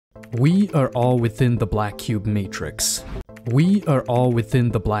We are all within the black cube matrix. We are all within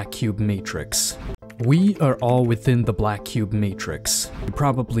the black cube matrix. We are all within the black cube matrix. You're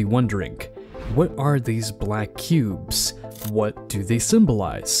probably wondering, what are these black cubes? What do they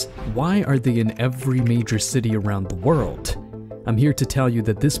symbolize? Why are they in every major city around the world? I'm here to tell you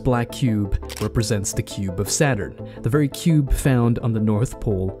that this black cube represents the cube of Saturn, the very cube found on the North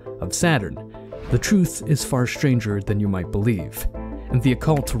Pole of Saturn. The truth is far stranger than you might believe. In the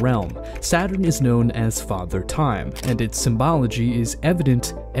occult realm, Saturn is known as Father Time, and its symbology is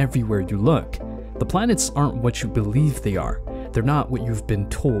evident everywhere you look. The planets aren't what you believe they are. They're not what you've been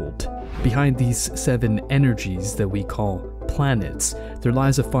told. Behind these 7 energies that we call planets, there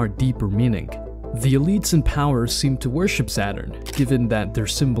lies a far deeper meaning. The elites in power seem to worship Saturn, given that their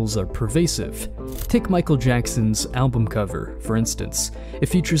symbols are pervasive. Take Michael Jackson's album cover, for instance. It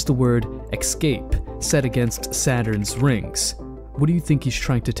features the word escape set against Saturn's rings. What do you think he's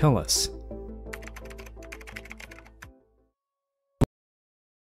trying to tell us?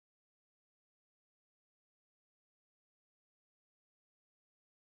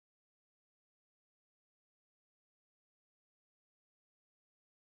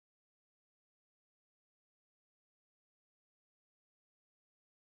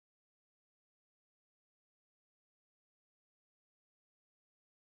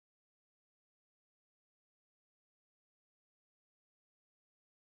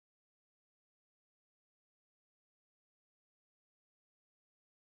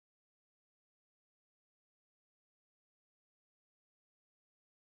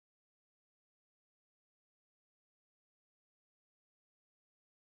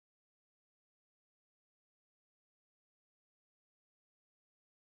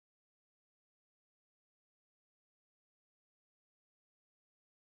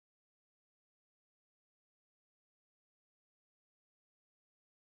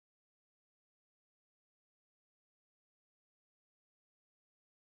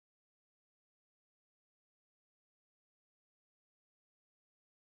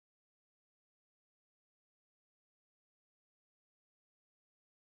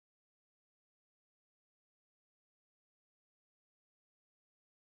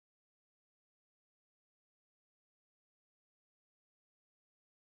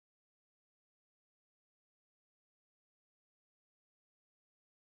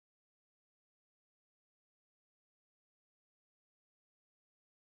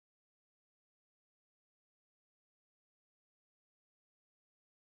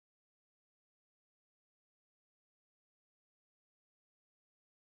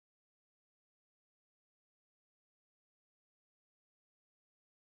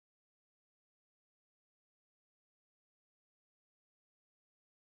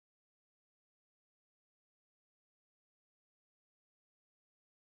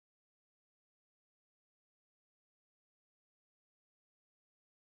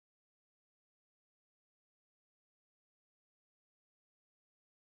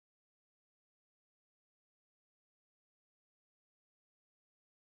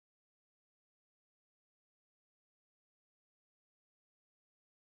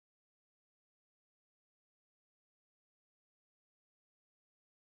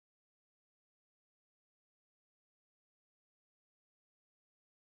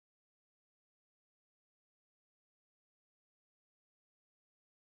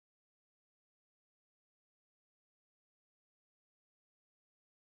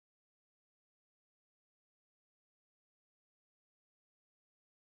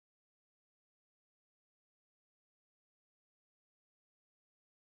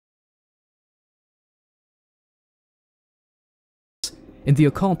 In the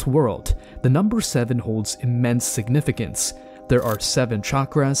occult world, the number 7 holds immense significance. There are 7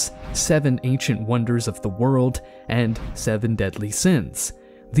 chakras, 7 ancient wonders of the world, and 7 deadly sins.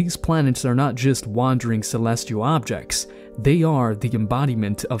 These planets are not just wandering celestial objects, they are the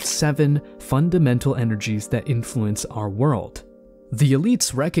embodiment of 7 fundamental energies that influence our world. The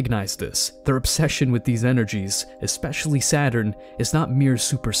elites recognize this. Their obsession with these energies, especially Saturn, is not mere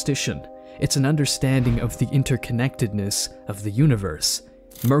superstition. It's an understanding of the interconnectedness of the universe.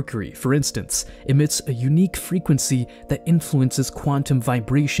 Mercury, for instance, emits a unique frequency that influences quantum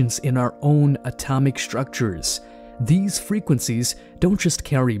vibrations in our own atomic structures. These frequencies don't just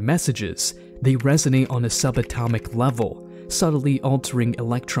carry messages, they resonate on a subatomic level, subtly altering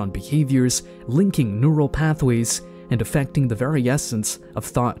electron behaviors, linking neural pathways, and affecting the very essence of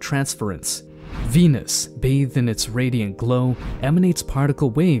thought transference. Venus, bathed in its radiant glow, emanates particle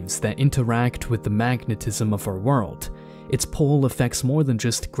waves that interact with the magnetism of our world. Its pole affects more than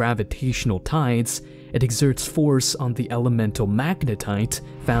just gravitational tides, It exerts force on the elemental magnetite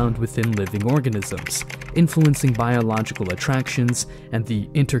found within living organisms, influencing biological attractions and the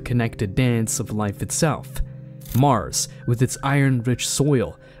interconnected dance of life itself. Mars, with its iron-rich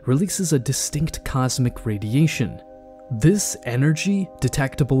soil, releases a distinct cosmic radiation. This energy,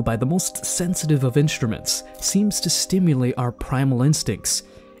 detectable by the most sensitive of instruments, seems to stimulate our primal instincts.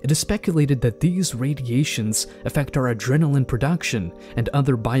 It is speculated that these radiations affect our adrenaline production and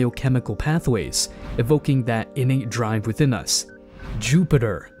other biochemical pathways, evoking that innate drive within us.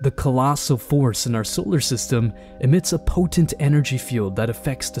 Jupiter, the colossal force in our solar system, emits a potent energy field that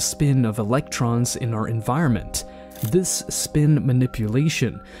affects the spin of electrons in our environment. This spin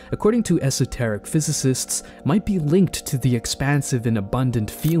manipulation, according to esoteric physicists, might be linked to the expansive and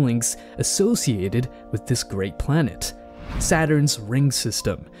abundant feelings associated with this great planet. Saturn's ring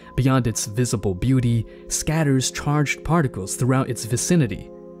system, beyond its visible beauty, scatters charged particles throughout its vicinity.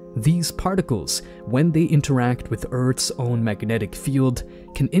 These particles, when they interact with Earth's own magnetic field,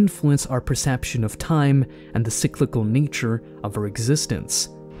 can influence our perception of time and the cyclical nature of our existence.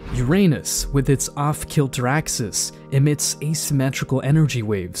 Uranus, with its off-kilter axis, emits asymmetrical energy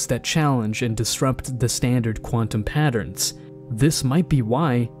waves that challenge and disrupt the standard quantum patterns. This might be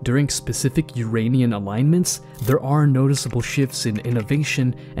why, during specific Uranian alignments, there are noticeable shifts in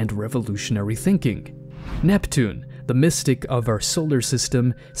innovation and revolutionary thinking. Neptune, the mystic of our solar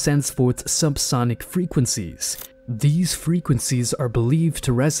system, sends forth subsonic frequencies. These frequencies are believed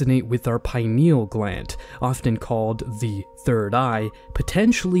to resonate with our pineal gland, often called the third eye,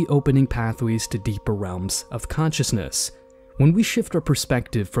 potentially opening pathways to deeper realms of consciousness. When we shift our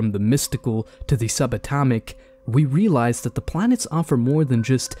perspective from the mystical to the subatomic, we realize that the planets offer more than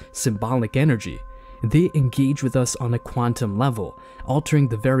just symbolic energy. They engage with us on a quantum level, altering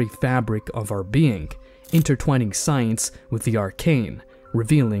the very fabric of our being, intertwining science with the arcane,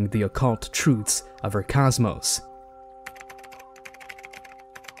 revealing the occult truths of our cosmos.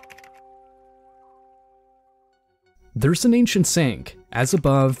 There's an ancient saying, as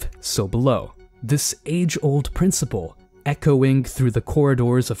above, so below. This age-old principle, echoing through the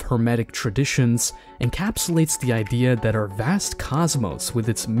corridors of Hermetic traditions, encapsulates the idea that our vast cosmos with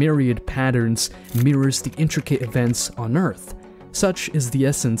its myriad patterns mirrors the intricate events on Earth. Such is the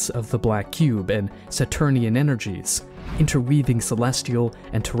essence of the Black Cube and Saturnian energies, interweaving celestial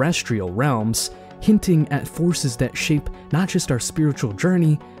and terrestrial realms, hinting at forces that shape not just our spiritual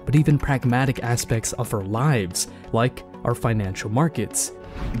journey, but even pragmatic aspects of our lives, like our financial markets.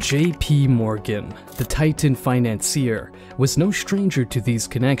 J.P. Morgan, the Titan financier, was no stranger to these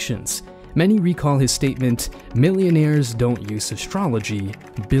connections. Many recall his statement, "Millionaires don't use astrology,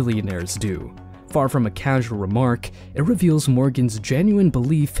 billionaires do." Far from a casual remark, it reveals Morgan's genuine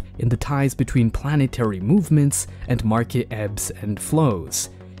belief in the ties between planetary movements and market ebbs and flows.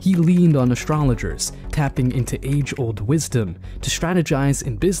 He leaned on astrologers, tapping into age-old wisdom to strategize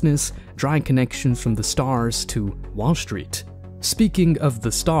in business, drawing connections from the stars to Wall Street. Speaking of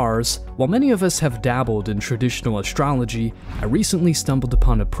the stars, while many of us have dabbled in traditional astrology, I recently stumbled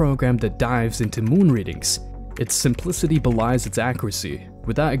upon a program that dives into moon readings. Its simplicity belies its accuracy.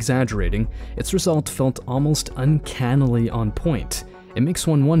 Without exaggerating, its result felt almost uncannily on point. It makes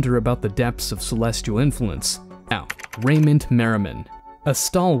one wonder about the depths of celestial influence. Now, Raymond Merriman, a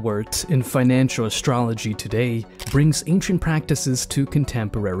stalwart in financial astrology today, brings ancient practices to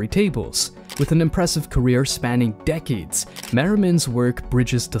contemporary tables. With an impressive career spanning decades, Merriman's work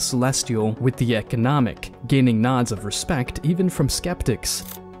bridges the celestial with the economic, gaining nods of respect even from skeptics.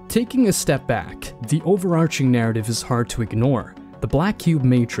 Taking a step back, the overarching narrative is hard to ignore. The Black Cube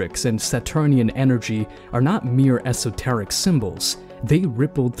Matrix and Saturnian energy are not mere esoteric symbols. They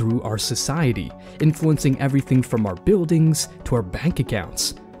rippled through our society, influencing everything from our buildings to our bank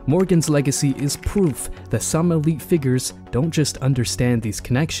accounts. Morgan's legacy is proof that some elite figures don't just understand these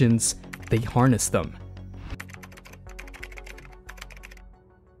connections, they harness them.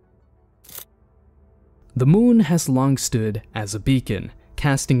 The moon has long stood as a beacon,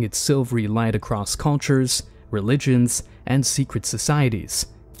 casting its silvery light across cultures, religions, and secret societies.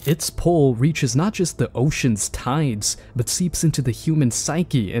 Its pull reaches not just the ocean's tides, but seeps into the human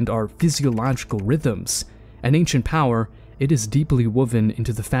psyche and our physiological rhythms. An ancient power, it is deeply woven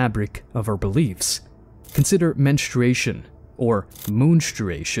into the fabric of our beliefs. Consider menstruation, or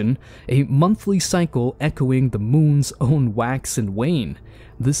moonstruation, a monthly cycle echoing the moon's own wax and wane.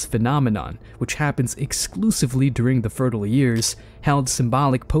 This phenomenon, which happens exclusively during the fertile years, held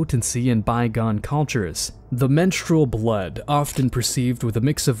symbolic potency in bygone cultures. The menstrual blood, often perceived with a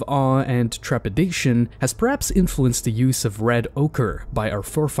mix of awe and trepidation, has perhaps influenced the use of red ochre by our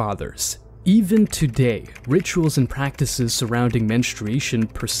forefathers. Even today, rituals and practices surrounding menstruation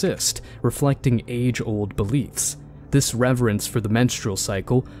persist, reflecting age-old beliefs. This reverence for the menstrual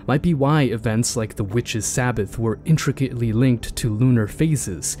cycle might be why events like the Witches' Sabbath were intricately linked to lunar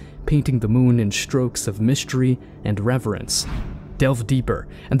phases, painting the moon in strokes of mystery and reverence. Delve deeper,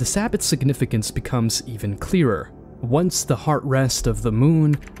 and the Sabbath's significance becomes even clearer. Once the heart rest of the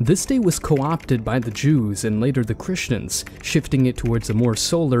moon, this day was co-opted by the Jews and later the Christians, shifting it towards a more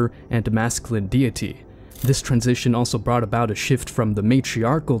solar and masculine deity. This transition also brought about a shift from the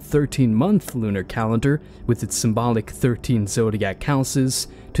matriarchal 13-month lunar calendar, with its symbolic 13 zodiac houses,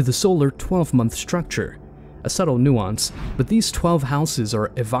 to the solar 12-month structure. A subtle nuance, but these 12 houses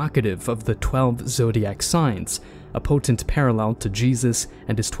are evocative of the 12 zodiac signs, a potent parallel to Jesus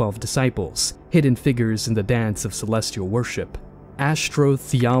and his 12 disciples, hidden figures in the dance of celestial worship.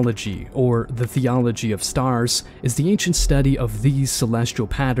 Astrotheology, or the theology of stars, is the ancient study of these celestial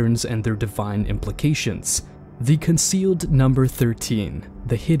patterns and their divine implications. The concealed number 13,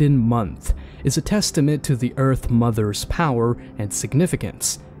 the hidden month, is a testament to the Earth Mother's power and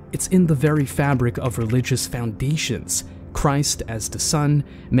significance. It's in the very fabric of religious foundations: Christ as the sun,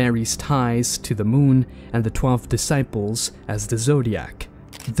 Mary's ties to the moon, and the 12 disciples as the zodiac.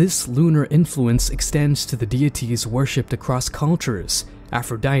 This lunar influence extends to the deities worshipped across cultures: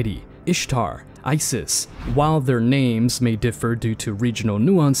 Aphrodite, Ishtar, Isis. While their names may differ due to regional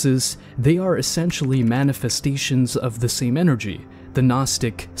nuances, they are essentially manifestations of the same energy, the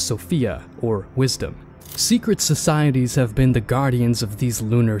Gnostic Sophia, or wisdom. Secret societies have been the guardians of these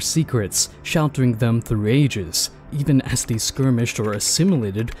lunar secrets, sheltering them through ages, even as they skirmished or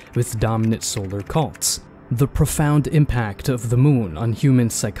assimilated with dominant solar cults. The profound impact of the moon on human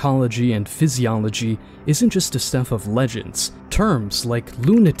psychology and physiology isn't just the stuff of legends. Terms like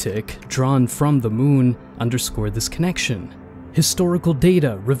lunatic, drawn from the moon, underscore this connection. Historical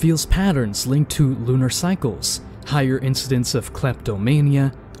data reveals patterns linked to lunar cycles, higher incidence of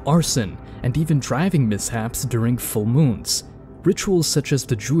kleptomania, arson, and even driving mishaps during full moons. Rituals such as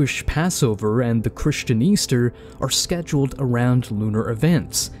the Jewish Passover and the Christian Easter are scheduled around lunar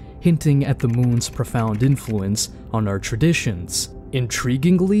events, hinting at the moon's profound influence on our traditions.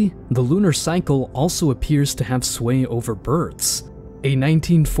 Intriguingly, the lunar cycle also appears to have sway over births. A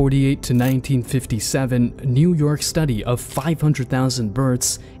 1948 to 1957 New York study of 500,000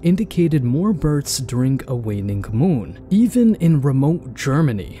 births indicated more births during a waning moon. Even in remote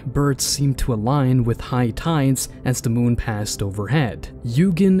Germany, births seemed to align with high tides as the moon passed overhead.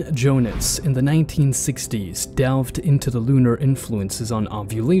 Eugen Jonas in the 1960s delved into the lunar influences on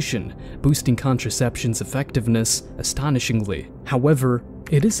ovulation, boosting contraception's effectiveness astonishingly. However,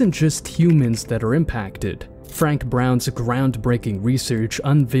 it isn't just humans that are impacted. Frank Brown's groundbreaking research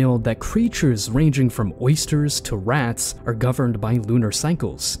unveiled that creatures ranging from oysters to rats are governed by lunar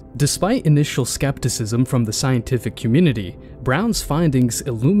cycles. Despite initial skepticism from the scientific community, Brown's findings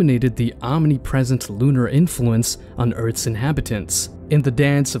illuminated the omnipresent lunar influence on Earth's inhabitants. In the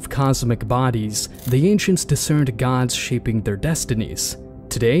dance of cosmic bodies, the ancients discerned gods shaping their destinies.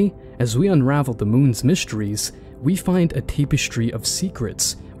 Today, as we unravel the moon's mysteries, we find a tapestry of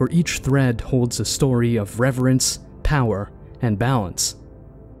secrets where each thread holds a story of reverence, power, and balance.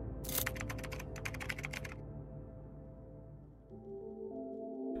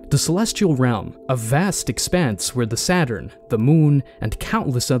 The celestial realm, a vast expanse where the Saturn, the moon, and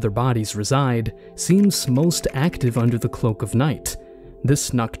countless other bodies reside, seems most active under the cloak of night.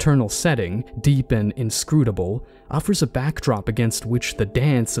 This nocturnal setting, deep and inscrutable, offers a backdrop against which the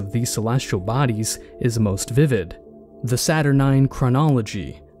dance of these celestial bodies is most vivid. The Saturnine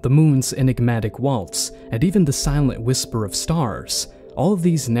chronology, the moon's enigmatic waltz, and even the silent whisper of stars, all of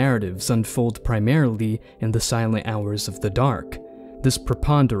these narratives unfold primarily in the silent hours of the dark. This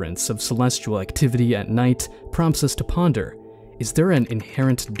preponderance of celestial activity at night prompts us to ponder, is there an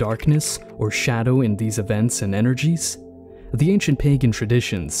inherent darkness or shadow in these events and energies? The ancient pagan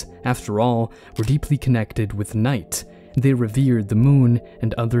traditions, after all, were deeply connected with night. They revered the moon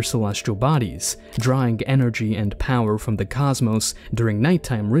and other celestial bodies, drawing energy and power from the cosmos during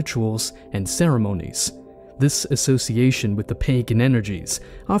nighttime rituals and ceremonies. This association with the pagan energies,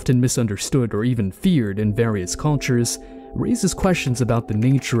 often misunderstood or even feared in various cultures, raises questions about the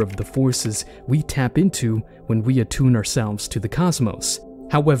nature of the forces we tap into when we attune ourselves to the cosmos.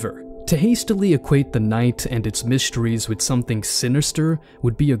 However, to hastily equate the night and its mysteries with something sinister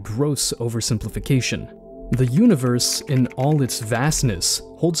would be a gross oversimplification. The universe, in all its vastness,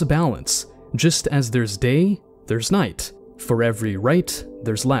 holds a balance. Just as there's day, there's night. For every right,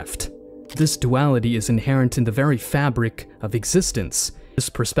 there's left. This duality is inherent in the very fabric of existence. This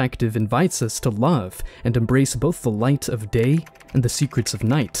perspective invites us to love and embrace both the light of day and the secrets of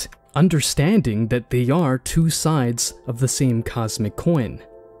night. understanding that they are two sides of the same cosmic coin.